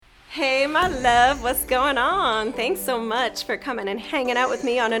Hey, my love, what's going on? Thanks so much for coming and hanging out with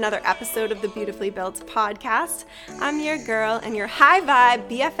me on another episode of the Beautifully Built podcast. I'm your girl and your high vibe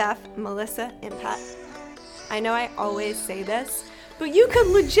BFF, Melissa Impact. I know I always say this, but you could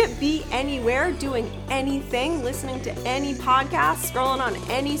legit be anywhere, doing anything, listening to any podcast, scrolling on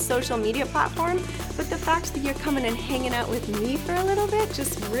any social media platform, but the fact that you're coming and hanging out with me for a little bit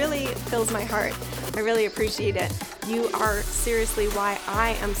just really fills my heart. I really appreciate it. You are seriously why I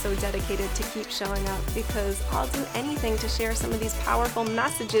am so dedicated to keep showing up, because I'll do anything to share some of these powerful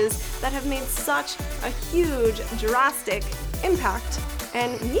messages that have made such a huge, drastic impact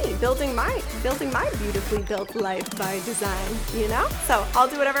and me building my beautifully built life by design, you know? So I'll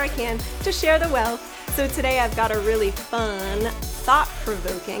do whatever I can to share the wealth. So today I've got a really fun,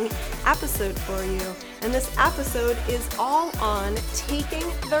 thought-provoking episode for you. And this episode is all on taking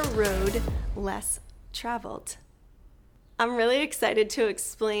the road less traveled. I'm really excited to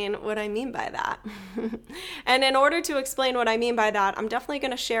explain what I mean by that. And in order to explain what I mean by that, I'm definitely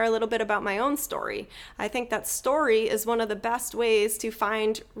going to share a little bit about my own story. I think that story is one of the best ways to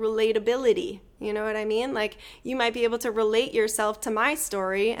find relatability. You know what I mean? Like, you might be able to relate yourself to my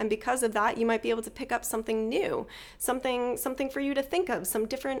story, and because of that, you might be able to pick up something new, something for you to think of, some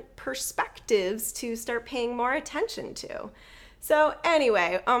different perspectives to start paying more attention to. So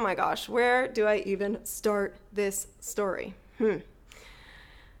anyway, oh my gosh, where do I even start this story?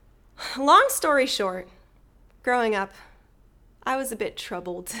 Long story short, growing up, I was a bit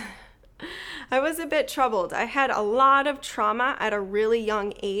troubled. I had a lot of trauma at a really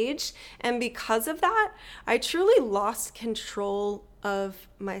young age, and because of that, I truly lost control of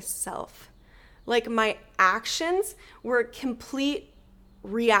myself. Like, my actions were complete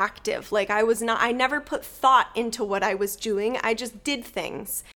reactive. Like, I never put thought into what I was doing. I just did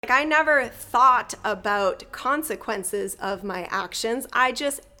things. Like, I never thought about consequences of my actions. I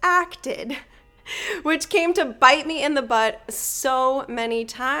just acted, which came to bite me in the butt so many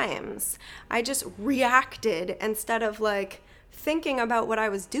times. I just reacted instead of thinking about what I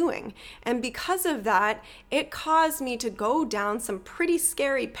was doing. And because of that, it caused me to go down some pretty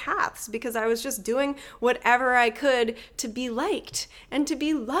scary paths, because I was just doing whatever I could to be liked and to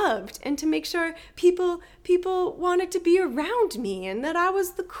be loved and to make sure people wanted to be around me and that I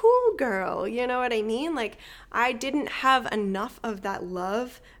was the cool girl. You know what I mean? Like, I didn't have enough of that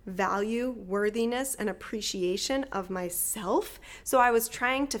love, value, worthiness, and appreciation of myself. So I was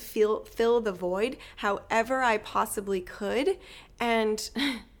trying to fill the void however I possibly could. And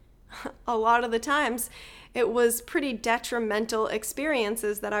a lot of the times it was pretty detrimental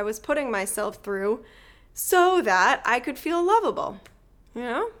experiences that I was putting myself through so that I could feel lovable. You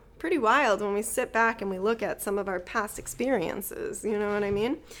know? Pretty wild when we sit back and we look at some of our past experiences, you know what I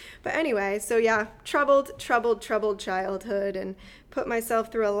mean? But anyway, so yeah, troubled childhood, and put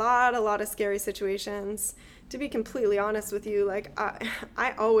myself through a lot of scary situations. To be completely honest with you,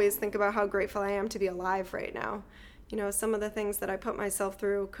 I always think about how grateful I am to be alive right now. You know, some of the things that I put myself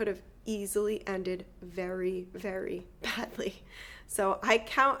through could have easily ended very, very badly. So I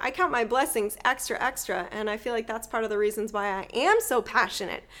count my blessings extra, and I feel like that's part of the reasons why I am so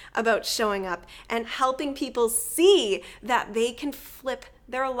passionate about showing up and helping people see that they can flip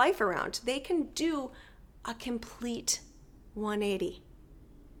their life around. They can do a complete 180,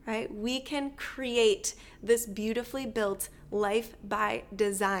 right? We can create this beautifully built life by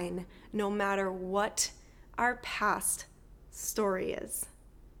design, no matter what our past story is.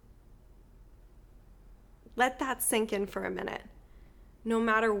 Let that sink in for a minute. No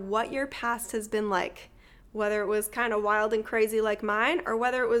matter what your past has been like, whether it was kind of wild and crazy like mine, or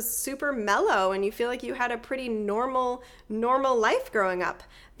whether it was super mellow and you feel like you had a pretty normal life growing up,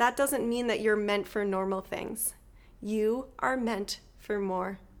 that doesn't mean that you're meant for normal things. You are meant for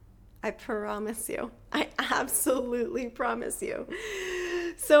more. I promise you. I absolutely promise you.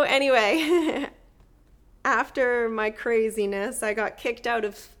 So anyway, after my craziness, I got kicked out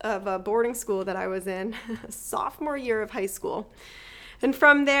of a boarding school that I was in, sophomore year of high school. And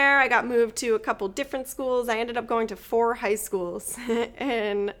from there, I got moved to a couple different schools. I ended up going to 4 high schools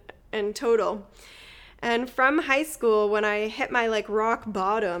in total. And from high school, when I hit my rock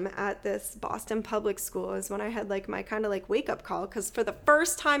bottom at this Boston public school, is when I had my kind of wake up call. Because for the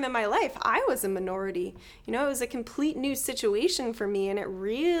first time in my life, I was a minority. You know, it was a complete new situation for me. And it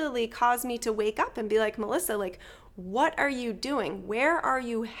really caused me to wake up and be like, Melissa, what are you doing? Where are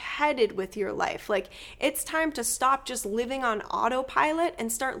you headed with your life? It's time to stop just living on autopilot and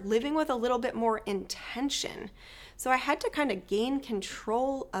start living with a little bit more intention. So I had to kind of gain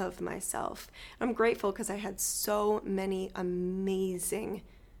control of myself. I'm grateful because I had so many amazing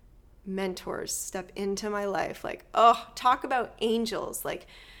mentors step into my life. Talk about angels.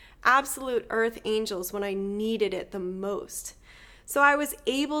 absolute earth angels when I needed it the most. So I was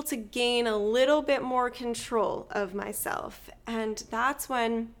able to gain a little bit more control of myself. And that's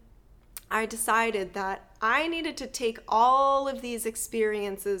when I decided that I needed to take all of these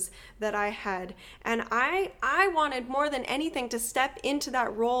experiences that I had, and I wanted more than anything to step into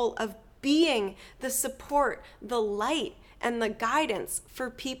that role of being the support, the light, and the guidance for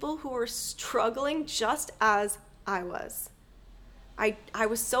people who were struggling just as I was. I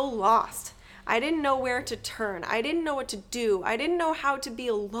was so lost. I didn't know where to turn. I didn't know what to do. I didn't know how to be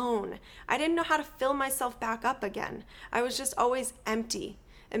alone. I didn't know how to fill myself back up again. I was just always empty.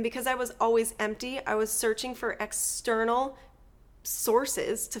 And because I was always empty, I was searching for external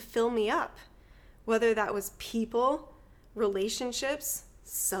sources to fill me up, whether that was people, relationships,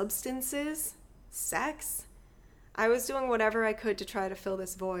 substances, sex. I was doing whatever I could to try to fill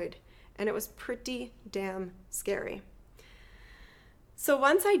this void, and it was pretty damn scary. So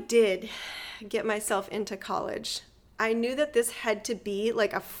once I did get myself into college, I knew that this had to be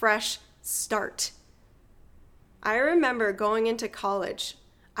like a fresh start. I remember going into college.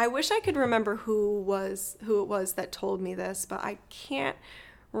 I wish I could remember who it was that told me this, but I can't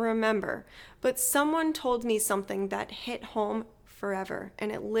remember. But someone told me something that hit home forever, and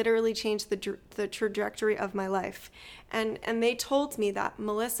it literally changed the trajectory of my life. And they told me that,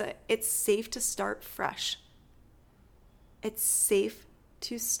 Melissa, it's safe to start fresh. It's safe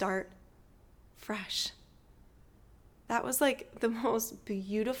to start fresh. That was like the most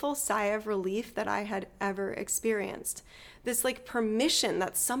beautiful sigh of relief that I had ever experienced. This like permission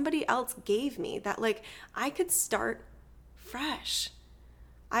that somebody else gave me, that like I could start fresh.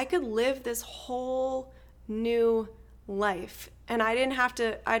 I could live this whole new life, and I didn't have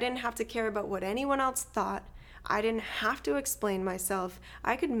to care about what anyone else thought. I didn't have to explain myself.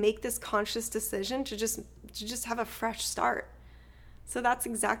 I could make this conscious decision to just have a fresh start. So that's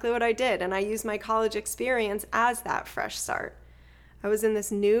exactly what I did, and I used my college experience as that fresh start. I was in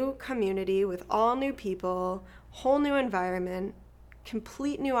this new community with all new people, whole new environment,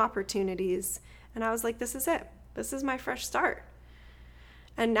 complete new opportunities, and I was like, this is it. This is my fresh start.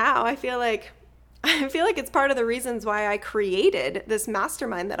 And now I feel like it's part of the reasons why I created this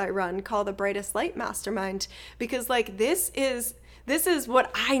mastermind that I run called the Brightest Light Mastermind, because like this is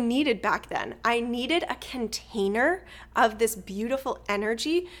what I needed back then. I needed a container of this beautiful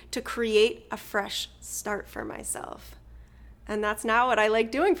energy to create a fresh start for myself. And that's now what I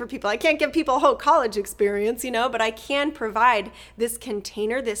like doing for people. I can't give people a whole college experience, but I can provide this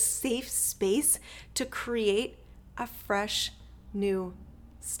container, this safe space to create a fresh new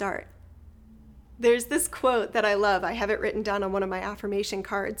start. There's this quote that I love. I have it written down on one of my affirmation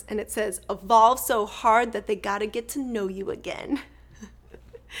cards, and it says, "Evolve so hard that they gotta get to know you again."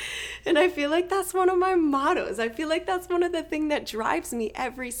 And I feel like that's one of my mottos. I feel like that's one of the things that drives me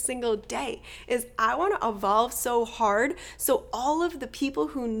every single day is I want to evolve so hard so all of the people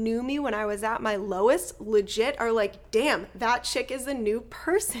who knew me when I was at my lowest legit are like, damn, that chick is a new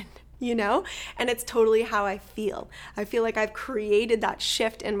person. And it's totally how I feel. I feel like I've created that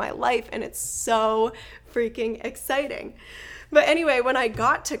shift in my life, and it's so freaking exciting. But anyway, when I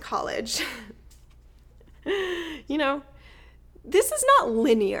got to college, this is not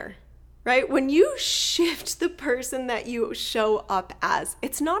linear, right? When you shift the person that you show up as,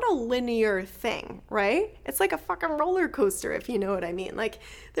 it's not a linear thing, right? It's like a fucking roller coaster, if you know what I mean. Like,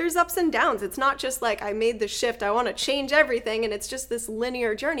 there's ups and downs. It's not just like I made the shift, I want to change everything, and it's just this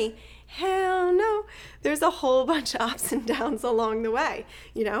linear journey. Hell no. There's a whole bunch of ups and downs along the way,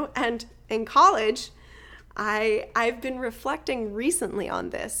 And in college, I've been reflecting recently on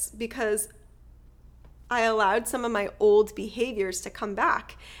this because I allowed some of my old behaviors to come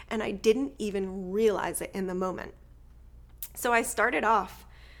back, and I didn't even realize it in the moment. So I started off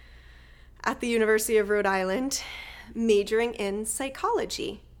at the University of Rhode Island, majoring in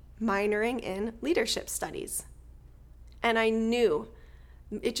psychology, minoring in leadership studies. And I knew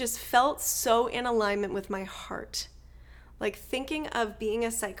it just felt so in alignment with my heart. Like thinking of being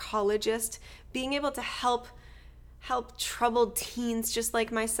a psychologist, being able to help troubled teens just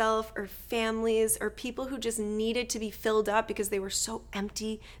like myself, or families, or people who just needed to be filled up because they were so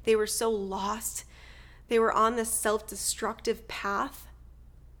empty, they were so lost, they were on this self-destructive path.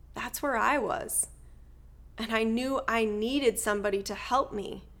 That's where I was. And I knew I needed somebody to help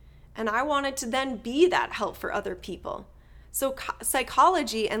me. And I wanted to then be that help for other people. So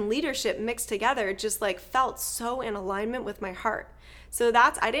psychology and leadership mixed together just like felt so in alignment with my heart. So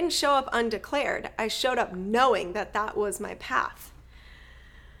I didn't show up undeclared. I showed up knowing that that was my path.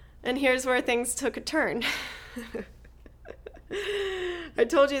 And here's where things took a turn. I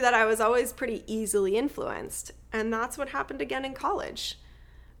told you that I was always pretty easily influenced. And that's what happened again in college.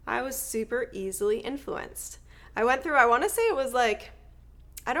 I was super easily influenced. I went through, I want to say it was like,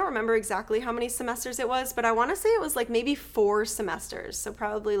 I don't remember exactly how many semesters it was, but I want to say it was like maybe 4 semesters, so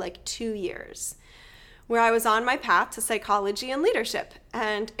probably like 2 years, where I was on my path to psychology and leadership.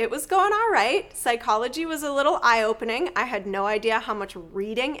 And it was going all right. Psychology was a little eye-opening. I had no idea how much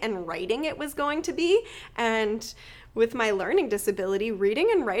reading and writing it was going to be. And with my learning disability, reading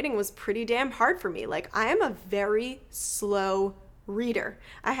and writing was pretty damn hard for me. Like, I am a very slow reader.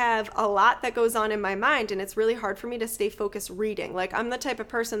 I have a lot that goes on in my mind, and it's really hard for me to stay focused reading. Like, I'm the type of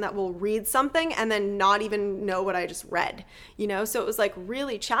person that will read something and then not even know what I just read, you know? So it was like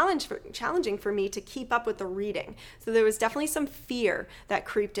really challenging for me to keep up with the reading. So there was definitely some fear that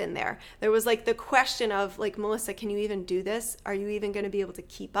creeped in there. There was like the question of like, Melissa, can you even do this? Are you even going to be able to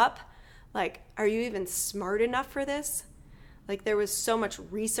keep up? Like, are you even smart enough for this? Like, there was so much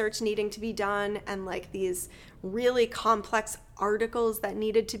research needing to be done, and like these really complex articles that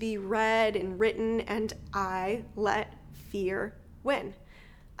needed to be read and written, and I let fear win.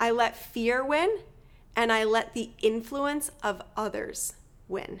 I let fear win, and I let the influence of others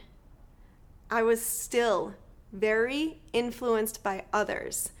win. I was still very influenced by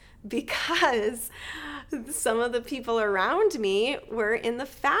others because some of the people around me were in the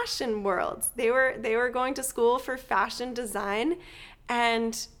fashion world. They were going to school for fashion design,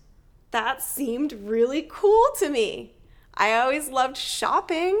 and that seemed really cool to me. I always loved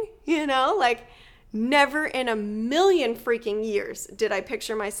shopping, you know, like never in a million freaking years did I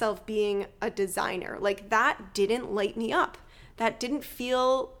picture myself being a designer. Like, that didn't light me up. That didn't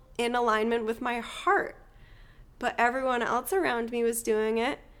feel in alignment with my heart. But everyone else around me was doing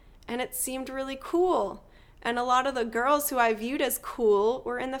it, and it seemed really cool. And a lot of the girls who I viewed as cool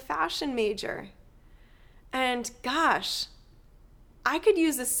were in the fashion major. And gosh, I could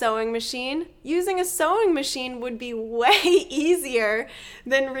use a sewing machine. Using a sewing machine would be way easier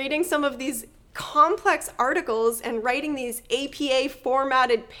than reading some of these complex articles and writing these APA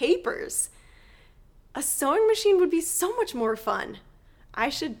formatted papers. A sewing machine would be so much more fun. I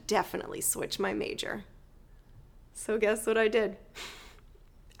should definitely switch my major. So guess what I did?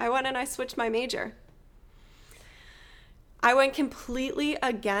 I went and I switched my major. I went completely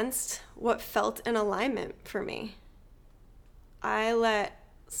against what felt in alignment for me. I let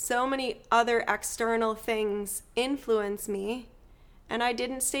so many other external things influence me, and I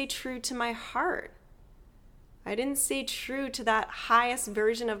didn't stay true to my heart. I didn't stay true to that highest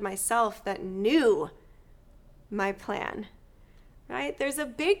version of myself that knew my plan, right? There's a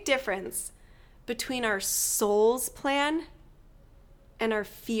big difference between our soul's plan and our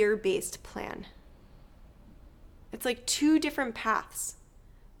fear-based plan. It's like 2 different paths.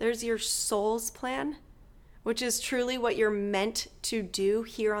 There's your soul's plan, which is truly what you're meant to do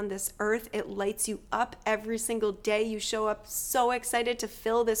here on this earth. It lights you up every single day. You show up so excited to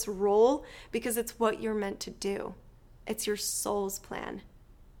fill this role because it's what you're meant to do. It's your soul's plan.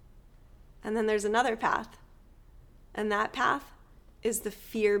 And then there's another path, and that path is the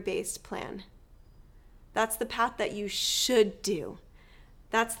fear-based plan. That's the path that you should do.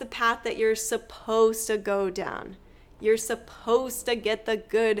 That's the path that you're supposed to go down. You're supposed to get the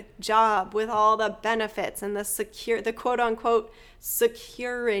good job with all the benefits and the quote-unquote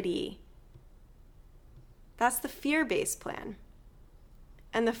security. That's the fear-based plan.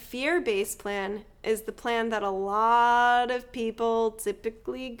 And the fear-based plan is the plan that a lot of people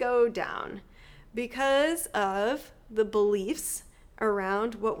typically go down because of the beliefs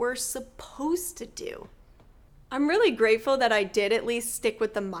around what we're supposed to do. I'm really grateful that I did at least stick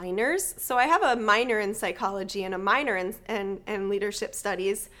with the minors. So I have a minor in psychology and a minor in leadership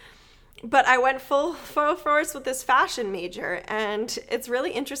studies, but I went full force with this fashion major. And it's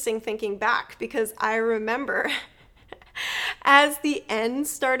really interesting thinking back because I remember as the end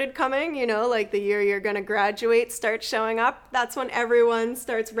started coming, you know, like the year you're going to graduate starts showing up, that's when everyone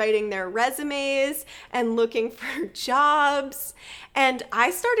starts writing their resumes and looking for jobs. And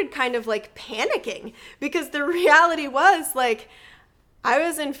I started kind of like panicking because the reality was like, I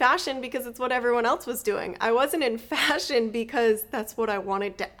was in fashion because it's what everyone else was doing. I wasn't in fashion because that's what I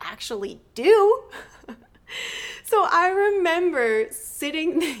wanted to actually do. So I remember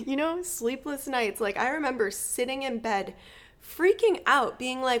sitting, you know, sleepless nights. Like, I remember sitting in bed freaking out,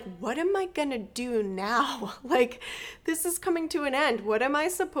 being like, what am I gonna do now? Like, this is coming to an end. What am I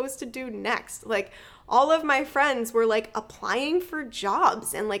supposed to do next? Like, all of my friends were like applying for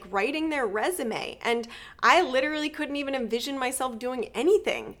jobs and like writing their resume. And I literally couldn't even envision myself doing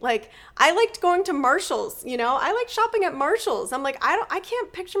anything. Like, I liked going to Marshall's, you know, I liked shopping at Marshall's. I'm like, I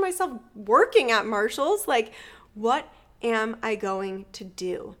can't picture myself working at Marshall's. Like, what am I going to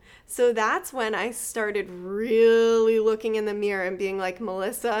do? So that's when I started really looking in the mirror and being like,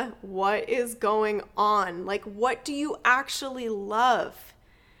 Melissa, what is going on? Like, what do you actually love?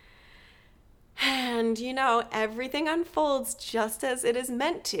 And, everything unfolds just as it is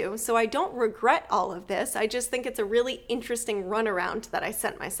meant to. So I don't regret all of this. I just think it's a really interesting runaround that I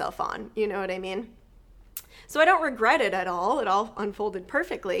sent myself on. You know what I mean? So I don't regret it at all. It all unfolded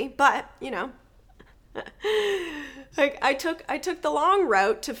perfectly. But, I took the long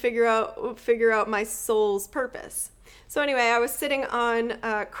route to figure out my soul's purpose. So anyway, I was sitting on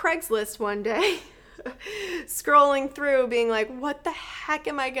Craigslist one day, scrolling through, being like, what the heck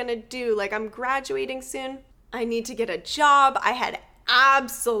am I gonna do? Like, I'm graduating soon. I need to get a job. I had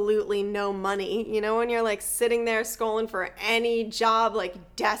absolutely no money. When you're like sitting there scrolling for any job,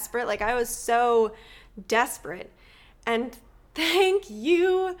 like desperate, like I was so desperate. And thank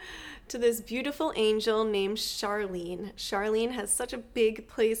you to this beautiful angel named Charlene. Charlene has such a big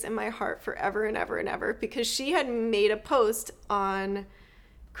place in my heart forever and ever and ever, because she had made a post on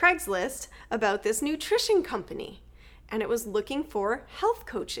Craigslist about this nutrition company, and it was looking for health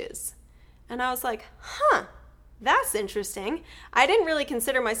coaches. And I was like, that's interesting. I didn't really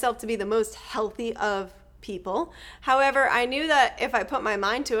consider myself to be the most healthy of people. However, I knew that if I put my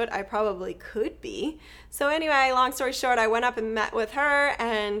mind to it, I probably could be. So anyway, long story short, I went up and met with her,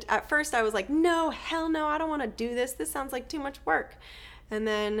 and at first I was like, no, hell no, I don't want to do this. This sounds like too much work. And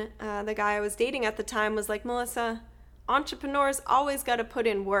then the guy I was dating at the time was like, Melissa, entrepreneurs always got to put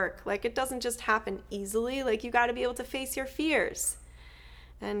in work. Like, it doesn't just happen easily. Like, you got to be able to face your fears.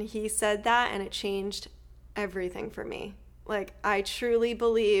 And he said that, and it changed everything for me. Like, I truly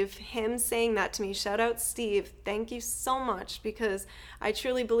believe him saying that to me, shout out Steve, thank you so much, because I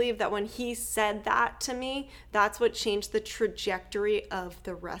truly believe that when he said that to me, that's what changed the trajectory of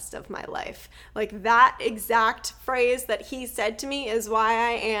the rest of my life. Like, that exact phrase that he said to me is why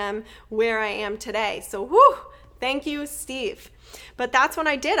I am where I am today. So, whew, thank you, Steve. But that's when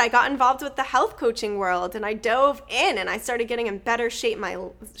I did. I got involved with the health coaching world, and I dove in, and I started getting in better shape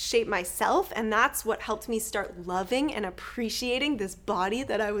myself, and that's what helped me start loving and appreciating this body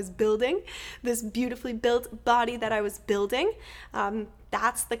that I was building, this beautifully built body that I was building.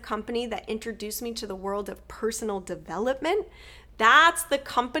 That's the company that introduced me to the world of personal development. That's the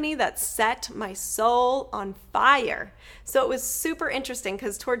company that set my soul on fire. So it was super interesting,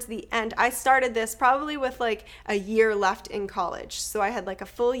 because towards the end, I started this probably with like a year left in college. So I had like a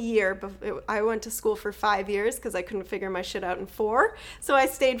full year. I went to school for 5 years because I couldn't figure my shit out in 4. So I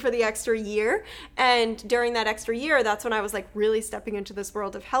stayed for the extra year. And during that extra year, that's when I was like really stepping into this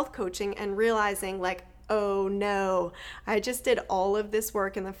world of health coaching and realizing like, oh no, I just did all of this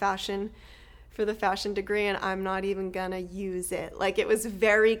work in the fashion degree, and I'm not even gonna use it. Like, it was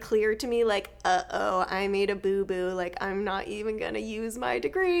very clear to me, like, I made a boo-boo. Like, I'm not even gonna use my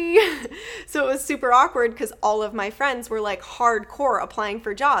degree. So it was super awkward, because all of my friends were like hardcore applying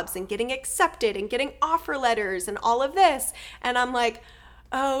for jobs and getting accepted and getting offer letters and all of this. And I'm like,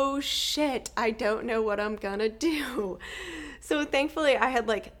 oh shit, I don't know what I'm gonna do. So thankfully I had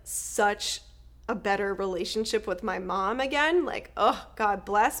like such a better relationship with my mom again. Like, oh, God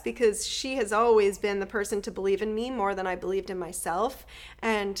bless, because she has always been the person to believe in me more than I believed in myself.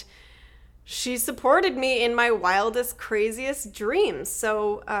 And she supported me in my wildest, craziest dreams.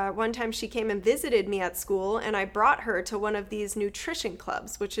 So one time she came and visited me at school, and I brought her to one of these nutrition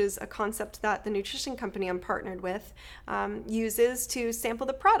clubs, which is a concept that the nutrition company I'm partnered with uses to sample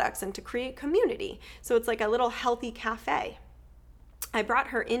the products and to create community. So it's like a little healthy cafe. I brought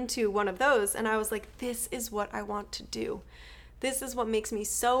her into one of those, and I was like, this is what I want to do. This is what makes me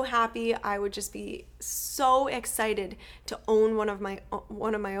so happy. I would just be so excited to own one of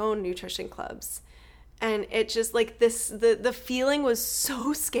my own nutrition clubs. And it just like this, the feeling was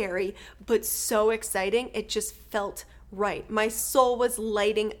so scary, but so exciting. It just felt right. My soul was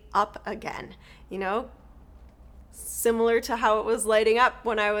lighting up again, similar to how it was lighting up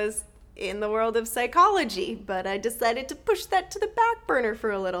when I was in the world of psychology, but I decided to push that to the back burner for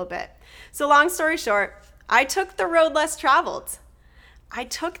a little bit. So long story short, I took the road less traveled. I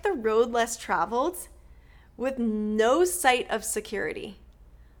took the road less traveled with no sight of security.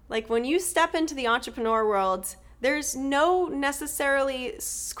 Like, when you step into the entrepreneur world, there's no necessarily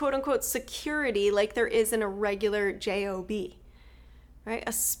quote unquote security like there is in a regular job, right?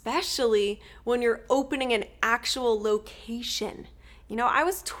 Especially when you're opening an actual location. I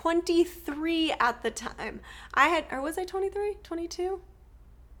was 23 at the time. Or was I 23? 22?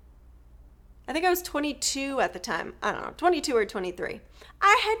 I think I was 22 at the time. I don't know, 22 or 23.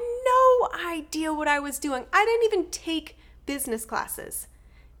 I had no idea what I was doing. I didn't even take business classes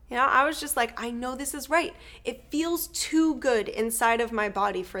I was just like, I know this is right. It feels too good inside of my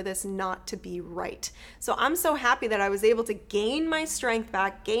body for this not to be right. So I'm so happy that I was able to gain my strength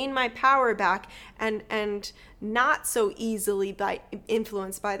back, gain my power back, and not so easily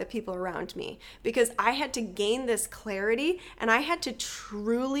influenced by the people around me, because I had to gain this clarity and I had to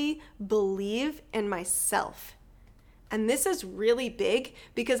truly believe in myself. And this is really big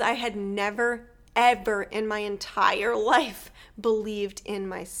because I had never ever in my entire life believed in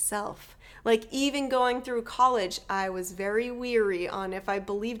myself. Like, even going through college, I was very weary on if I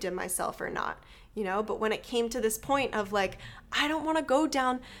believed in myself or not, but when it came to this point of like, I don't want to go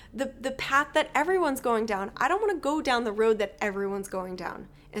down the path that everyone's going down. I don't want to go down the road that everyone's going down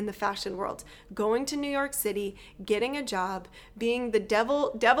in the fashion world. Going to New York City, getting a job, being the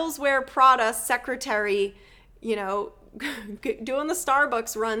Devil's Wear Prada secretary, doing the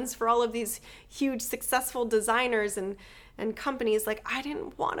Starbucks runs for all of these huge successful designers and companies. Like, I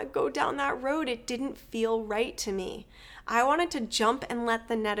didn't want to go down that road. It didn't feel right to me. I wanted to jump and let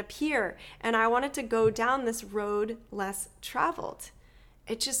the net appear, and I wanted to go down this road less traveled.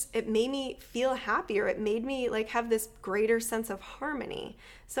 It made me feel happier. It made me like have this greater sense of harmony.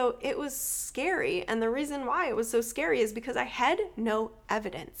 So it was scary, and the reason why it was so scary is because I had no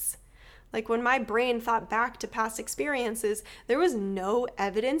evidence. Like, when my brain thought back to past experiences, there was no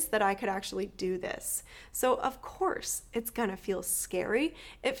evidence that I could actually do this. So of course it's gonna feel scary.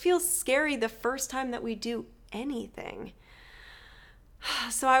 It feels scary the first time that we do anything.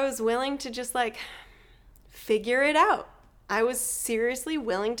 So I was willing to just like figure it out. I was seriously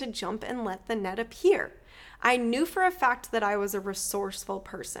willing to jump and let the net appear. I knew for a fact that I was a resourceful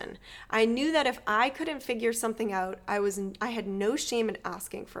person. I knew that if I couldn't figure something out, I had no shame in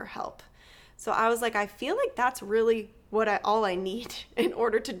asking for help. So I was like, I feel like that's really all I need in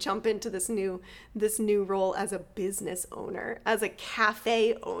order to jump into this new role as a business owner, as a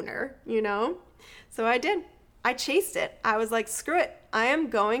cafe owner, So I did. I chased it. I was like, screw it. I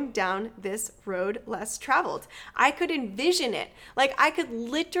am going down this road less traveled. I could envision it. Like, I could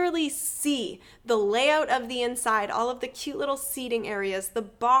literally see the layout of the inside, all of the cute little seating areas, the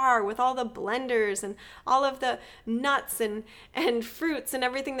bar with all the blenders and all of the nuts and fruits and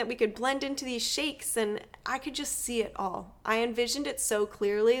everything that we could blend into these shakes. And I could just see it all. I envisioned it so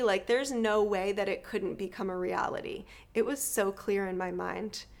clearly. Like, there's no way that it couldn't become a reality. It was so clear in my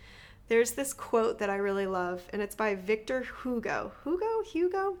mind. There's this quote that I really love, and it's by Victor Hugo.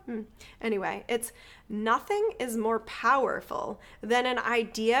 Hugo? Anyway, it's, nothing is more powerful than an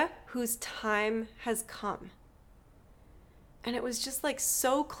idea whose time has come. And it was just like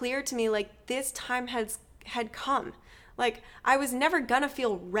so clear to me, like this time had come. Like, I was never gonna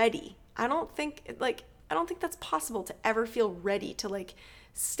feel ready. I don't think that's possible to ever feel ready to like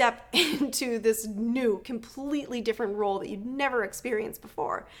step into this new, completely different role that you'd never experienced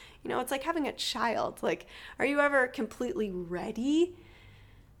before. It's like having a child. Like, are you ever completely ready?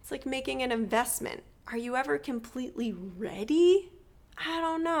 It's like making an investment. Are you ever completely ready? I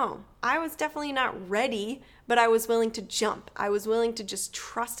don't know. I was definitely not ready, but I was willing to jump. I was willing to just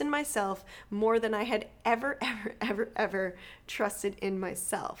trust in myself more than I had ever trusted in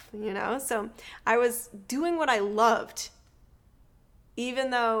myself, So I was doing what I loved, even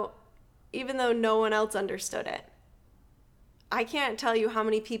though no one else understood it. I can't tell you how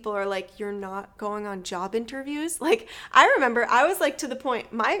many people are like, you're not going on job interviews. Like, I remember I was like, to the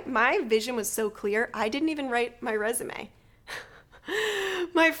point, my vision was so clear, I didn't even write my resume.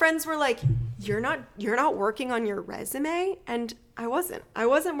 My friends were like, you're not working on your resume? And I wasn't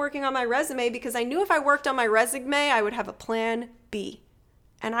working on my resume because I knew if I worked on my resume, I would have a plan B.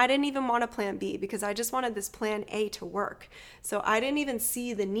 And I didn't even want a plan B because I just wanted this plan A to work. So I didn't even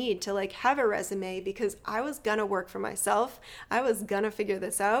see the need to like have a resume because I was gonna work for myself. I was gonna figure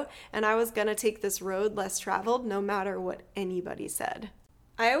this out, and I was gonna take this road less traveled no matter what anybody said.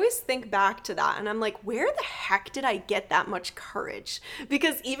 I always think back to that and I'm like, where the heck did I get that much courage?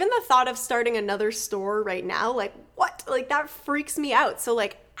 Because even the thought of starting another store right now, like, what? Like, that freaks me out. So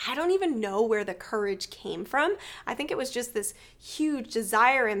like, I don't even know where the courage came from. I think it was just this huge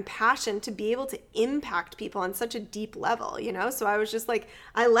desire and passion to be able to impact people on such a deep level, So I was just like,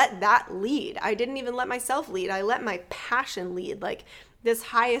 I let that lead. I didn't even let myself lead. I let my passion lead. Like, this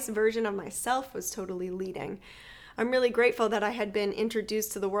highest version of myself was totally leading. I'm really grateful that I had been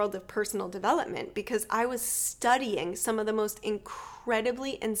introduced to the world of personal development because I was studying some of the most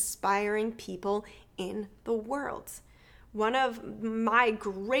incredibly inspiring people in the world. One of my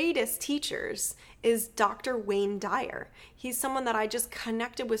greatest teachers is Dr. Wayne Dyer. He's someone that I just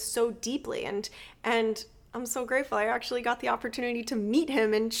connected with so deeply, and I'm so grateful I actually got the opportunity to meet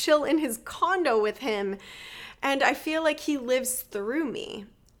him and chill in his condo with him. And I feel like he lives through me.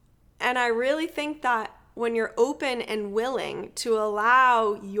 And I really think that when you're open and willing to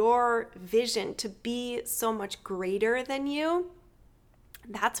allow your vision to be so much greater than you,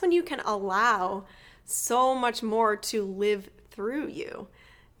 that's when you can allow so much more to live through you,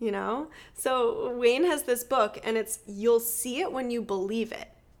 you know? So Wayne has this book, and it's You'll See It When You Believe It.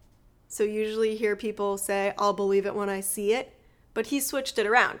 So usually you hear people say, I'll believe it when I see it. But he switched it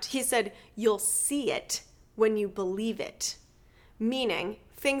around. He said, you'll see it when you believe it. Meaning,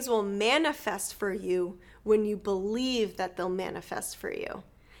 things will manifest for you when you believe that they'll manifest for you.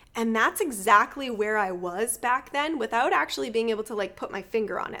 And that's exactly where I was back then without actually being able to like put my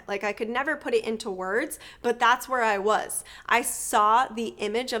finger on it. Like I could never put it into words, but that's where I was. I saw the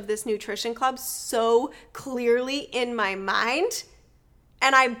image of this nutrition club so clearly in my mind,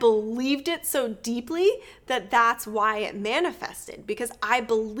 and I believed it so deeply that that's why it manifested, because I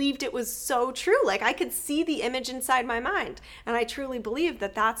believed it was so true. Like I could see the image inside my mind, and I truly believed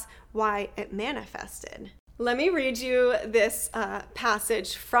that that's why it manifested. Let me read you this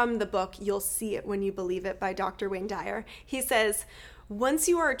passage from the book, You'll See It When You Believe It by Dr. Wayne Dyer. He says, once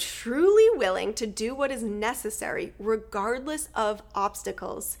you are truly willing to do what is necessary, regardless of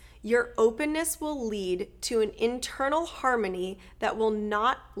obstacles, your openness will lead to an internal harmony that will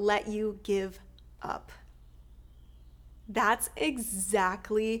not let you give up. That's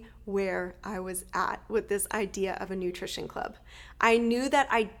exactly where I was at with this idea of a nutrition club. I knew that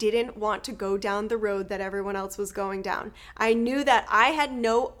I didn't want to go down the road that everyone else was going down. I knew that I had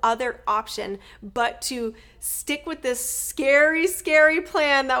no other option but to stick with this scary, scary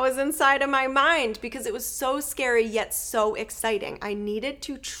plan that was inside of my mind because it was so scary yet so exciting. I needed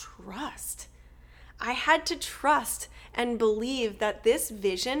to trust. I had to trust and believe that this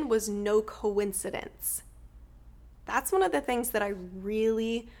vision was no coincidence. That's one of the things that I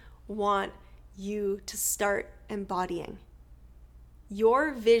really want you to start embodying.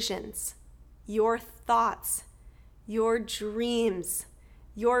 Your visions, your thoughts, your dreams,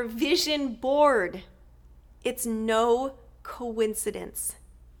 your vision board, it's no coincidence.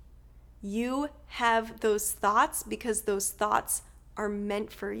 You have those thoughts because those thoughts are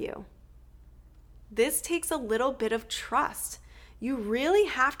meant for you. This takes a little bit of trust. You really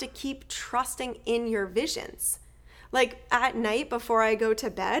have to keep trusting in your visions. Like at night before I go to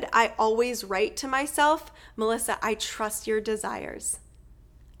bed, I always write to myself, Melissa, I trust your desires.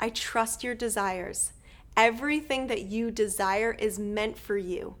 I trust your desires. Everything that you desire is meant for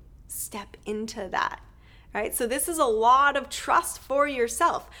you. Step into that, right? So this is a lot of trust for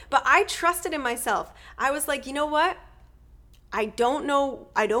yourself, but I trusted in myself. I was like, you know what? I don't know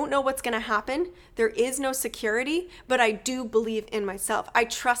what's going to happen. There is no security, but I do believe in myself. I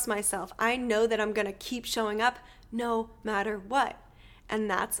trust myself. I know that I'm going to keep showing up no matter what. And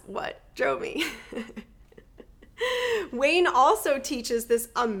that's what drove me. Wayne also teaches this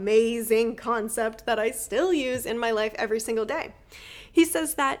amazing concept that I still use in my life every single day. He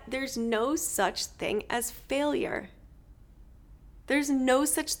says that there's no such thing as failure. There's no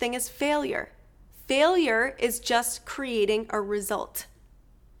such thing as failure. Failure is just creating a result.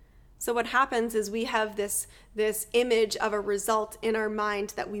 So what happens is we have this image of a result in our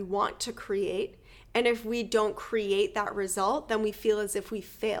mind that we want to create. And if we don't create that result, then we feel as if we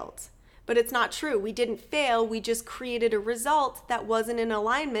failed. But it's not true. We didn't fail. We just created a result that wasn't in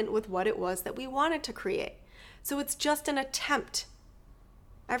alignment with what it was that we wanted to create. So it's just an attempt.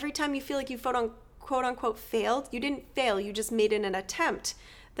 Every time you feel like you quote unquote failed, you didn't fail. You just made it an attempt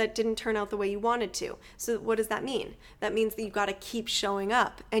that didn't turn out the way you wanted to. So what does that mean? That means that you got to keep showing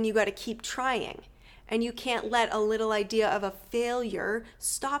up and you got to keep trying. And you can't let a little idea of a failure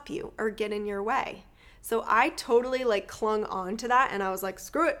stop you or get in your way. So I totally clung on to that and I was like,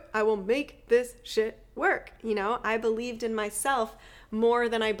 screw it, I will make this shit work. I believed in myself more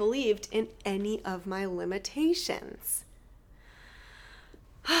than I believed in any of my limitations.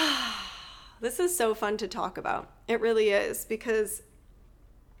 This is so fun to talk about. It really is, because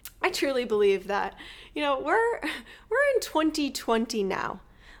I truly believe that, we're in 2020 now.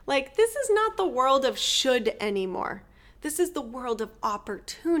 This is not the world of should anymore. This is the world of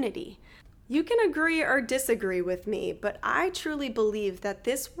opportunity. You can agree or disagree with me, but I truly believe that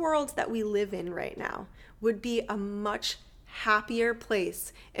this world that we live in right now would be a much happier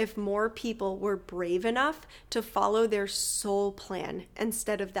place if more people were brave enough to follow their soul plan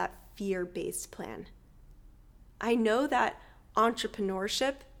instead of that fear-based plan. I know that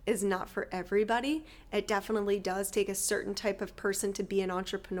entrepreneurship is not for everybody. It definitely does take a certain type of person to be an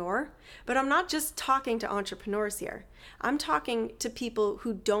entrepreneur. But I'm not just talking to entrepreneurs here. I'm talking to people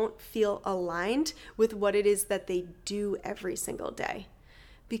who don't feel aligned with what it is that they do every single day.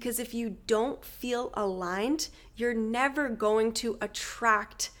 Because if you don't feel aligned, you're never going to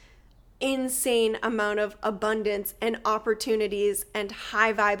attract insane amount of abundance and opportunities and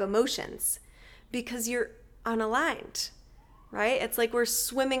high vibe emotions because you're unaligned, right? It's like we're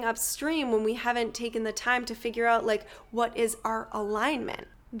swimming upstream when we haven't taken the time to figure out like what is our alignment.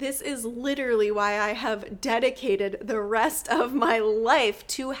 This is literally why I have dedicated the rest of my life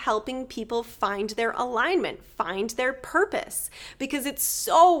to helping people find their alignment, find their purpose, because it's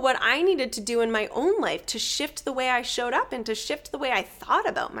so what I needed to do in my own life to shift the way I showed up and to shift the way I thought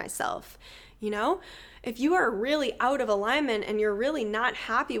about myself. You know, if you are really out of alignment and you're really not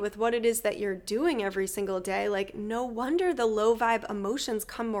happy with what it is that you're doing every single day, like no wonder the low vibe emotions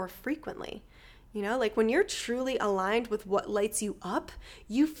come more frequently. You know, like when you're truly aligned with what lights you up,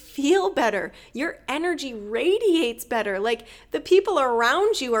 you feel better. Your energy radiates better. Like the people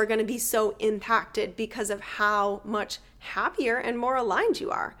around you are going to be so impacted because of how much happier and more aligned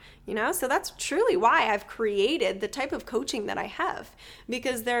you are, you know? So that's truly why I've created the type of coaching that I have,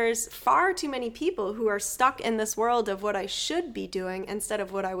 because there's far too many people who are stuck in this world of what I should be doing instead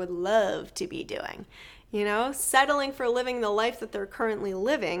of what I would love to be doing. You know, settling for living the life that they're currently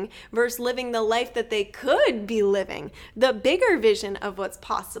living versus living the life that they could be living, the bigger vision of what's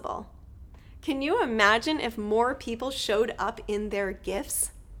possible. Can you imagine if more people showed up in their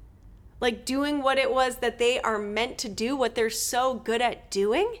gifts? Like doing what it was that they are meant to do, what they're so good at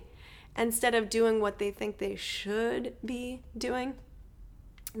doing, instead of doing what they think they should be doing?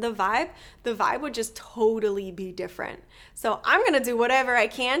 The vibe would just totally be different. So I'm going to do whatever I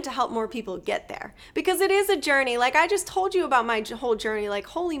can to help more people get there, because it is a journey. Like I just told you about my whole journey, like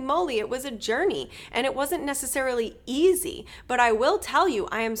holy moly, it was a journey and it wasn't necessarily easy, but I will tell you,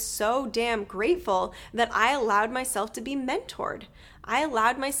 I am so damn grateful that I allowed myself to be mentored. I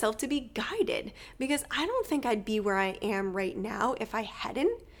allowed myself to be guided, because I don't think I'd be where I am right now if I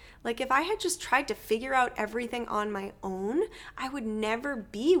hadn't. Like if I had just tried to figure out everything on my own, I would never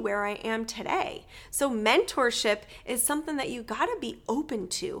be where I am today. So mentorship is something that you gotta be open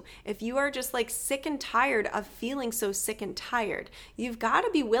to. If you are just like sick and tired of feeling so sick and tired, you've gotta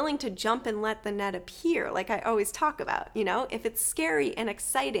be willing to jump and let the net appear, like I always talk about. You know, if it's scary and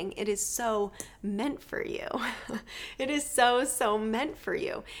exciting, it is so meant for you. It is so meant for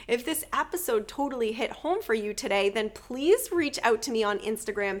you. If this episode totally hit home for you today, then please reach out to me on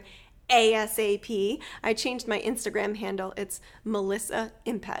Instagram ASAP. I changed my Instagram handle. It's Melissa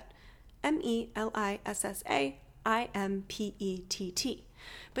Impett. MELISSAIMPETT.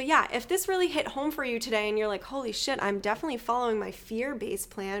 But yeah, if this really hit home for you today and you're like, holy shit, I'm definitely following my fear-based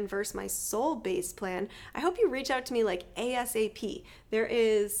plan versus my soul-based plan, I hope you reach out to me like ASAP. There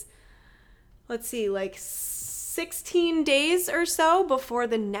is, let's see, like 16 days or so before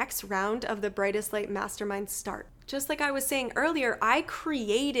the next round of the Brightest Light Mastermind start. Just like I was saying earlier, I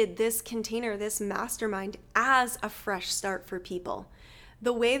created this container, this mastermind, as a fresh start for people.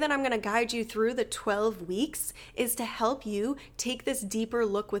 The way that I'm going to guide you through the 12 weeks is to help you take this deeper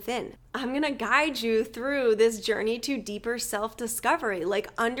look within. I'm going to guide you through this journey to deeper self-discovery, like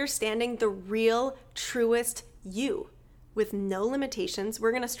understanding the real, truest you with no limitations.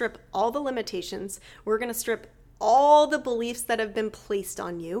 We're going to strip all the limitations. We're going to strip all the beliefs that have been placed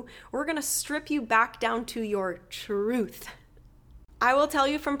on you. We're going to strip you back down to your truth. I will tell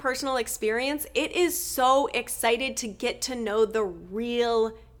you from personal experience, it is so excited to get to know the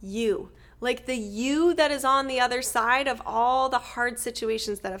real you. Like the you that is on the other side of all the hard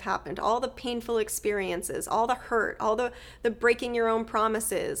situations that have happened, all the painful experiences, all the hurt, all the breaking your own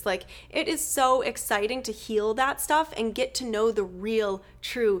promises. Like it is so exciting to heal that stuff and get to know the real,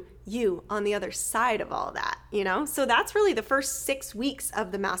 true you on the other side of all that, you know? So that's really the first 6 weeks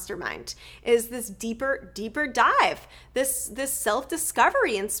of the mastermind, is this deeper dive, this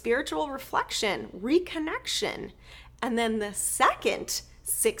self-discovery and spiritual reflection, reconnection. And then the second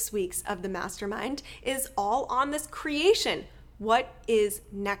 6 weeks of the mastermind is all on this creation. What is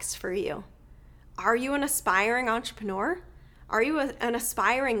next for you? Are you an aspiring entrepreneur? Are you an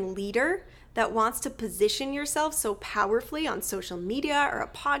aspiring leader that wants to position yourself so powerfully on social media or a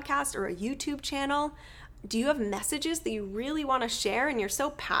podcast or a YouTube channel? Do you have messages that you really want to share and you're so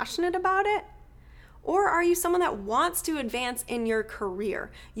passionate about it? Or are you someone that wants to advance in your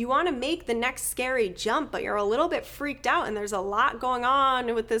career? You want to make the next scary jump, but you're a little bit freaked out and there's a lot going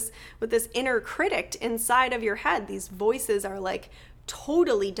on with this inner critic inside of your head. These voices are like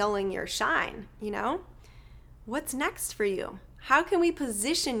totally dulling your shine, you know? What's next for you? How can we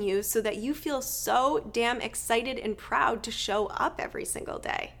position you so that you feel so damn excited and proud to show up every single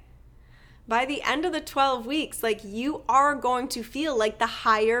day? By the end of the 12 weeks, like you are going to feel like the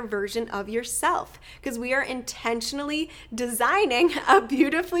higher version of yourself, because we are intentionally designing a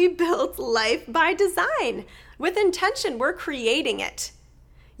beautifully built life by design. With intention, we're creating it.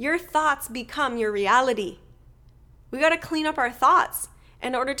 Your thoughts become your reality. We got to clean up our thoughts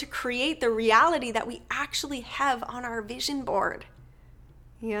in order to create the reality that we actually have on our vision board.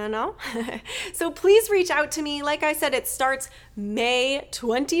 You know? So please reach out to me. Like I said, it starts May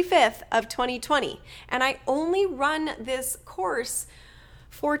 25th of 2020. And I only run this course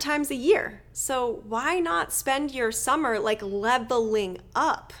 4 times a year. So why not spend your summer like leveling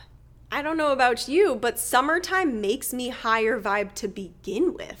up? I don't know about you, but summertime makes me higher vibe to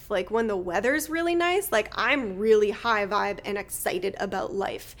begin with. Like when the weather's really nice, like I'm really high vibe and excited about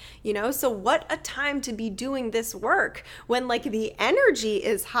life, you know? So what a time to be doing this work when like the energy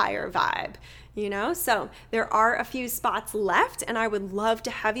is higher vibe, you know? So there are a few spots left and I would love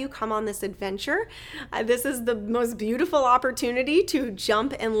to have you come on this adventure. This is the most beautiful opportunity to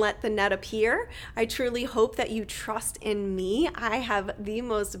jump and let the net appear. I truly hope that you trust in me. I have the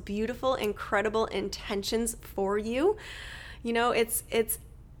most beautiful, incredible intentions for you. You know, it's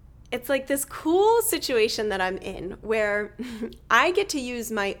like this cool situation that I'm in where I get to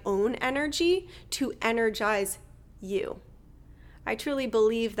use my own energy to energize you. I truly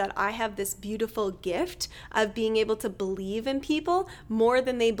believe that I have this beautiful gift of being able to believe in people more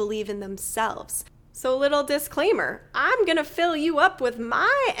than they believe in themselves. So, little disclaimer, I'm going to fill you up with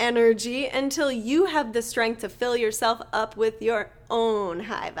my energy until you have the strength to fill yourself up with your own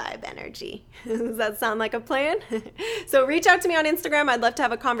high vibe energy. Does that sound like a plan? So reach out to me on Instagram. I'd love to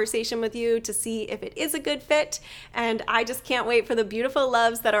have a conversation with you to see if it is a good fit. And I just can't wait for the beautiful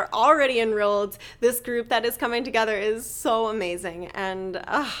loves that are already enrolled. This group that is coming together is so amazing. And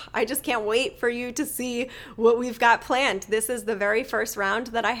I just can't wait for you to see what we've got planned. This is the very first round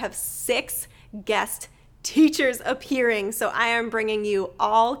that I have 6 guest teachers appearing. So I am bringing you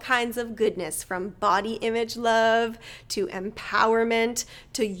all kinds of goodness, from body image love to empowerment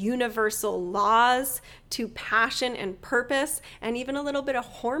to universal laws to passion and purpose, and even a little bit of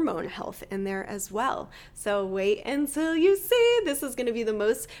hormone health in there as well. So wait until you see. This is going to be the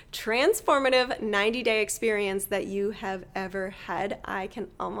most transformative 90-day experience that you have ever had. I can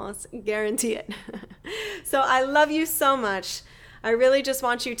almost guarantee it. So I love you so much. I really just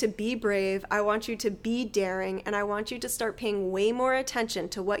want you to be brave. I want you to be daring, and I want you to start paying way more attention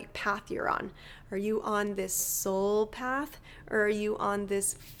to what path you're on. Are you on this soul path, or are you on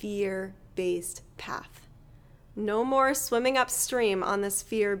this fear-based path? No more swimming upstream on this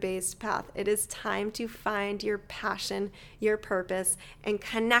fear-based path. It is time to find your passion, your purpose, and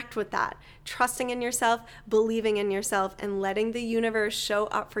connect with that. Trusting in yourself, believing in yourself, and letting the universe show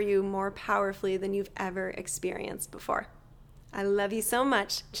up for you more powerfully than you've ever experienced before. I love you so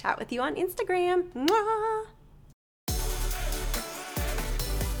much. Chat with you on Instagram. Mwah!